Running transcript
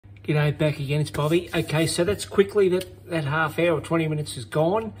G'day, back again, it's Bobby. Okay, so that's quickly that half hour or 20 minutes is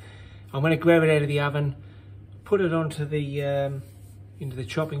gone. I'm going to grab it out of the oven, put it onto the into the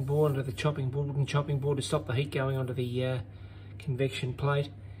chopping board, wooden chopping board to stop the heat going onto the convection plate,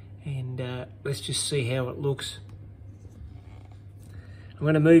 and let's just see how it looks. I'm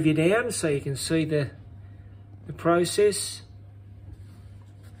going to move you down so you can see the process.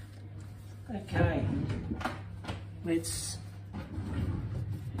 Okay, let's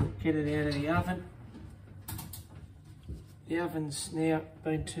get it out of the oven. The oven's now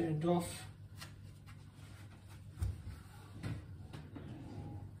been turned off.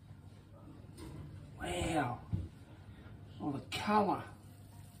 Wow, oh, the colour.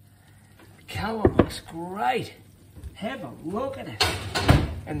 The colour looks great. Have a look at it.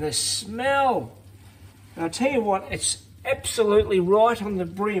 And the smell. And I'll tell you what, it's absolutely right on the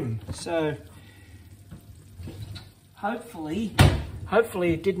brim. So hopefully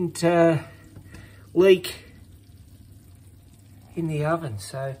it didn't leak in the oven.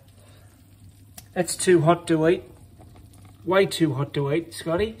 So that's too hot to eat. Way too hot to eat,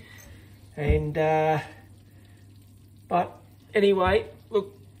 Scotty. And but anyway,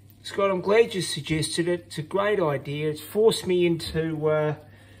 look, Scott, I'm glad you suggested it. It's a great idea. It's forced me into a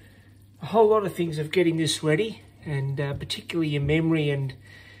whole lot of things of getting this ready, and particularly your memory and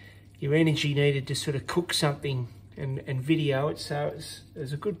your energy needed to sort of cook something and video it. So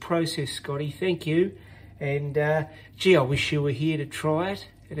it's a good process, Scotty. Thank you. And gee, I wish you were here to try it.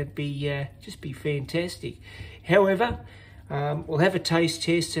 It'd be just be fantastic. However, we'll have a taste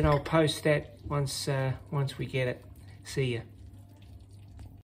test and I'll post that once we get it. See ya.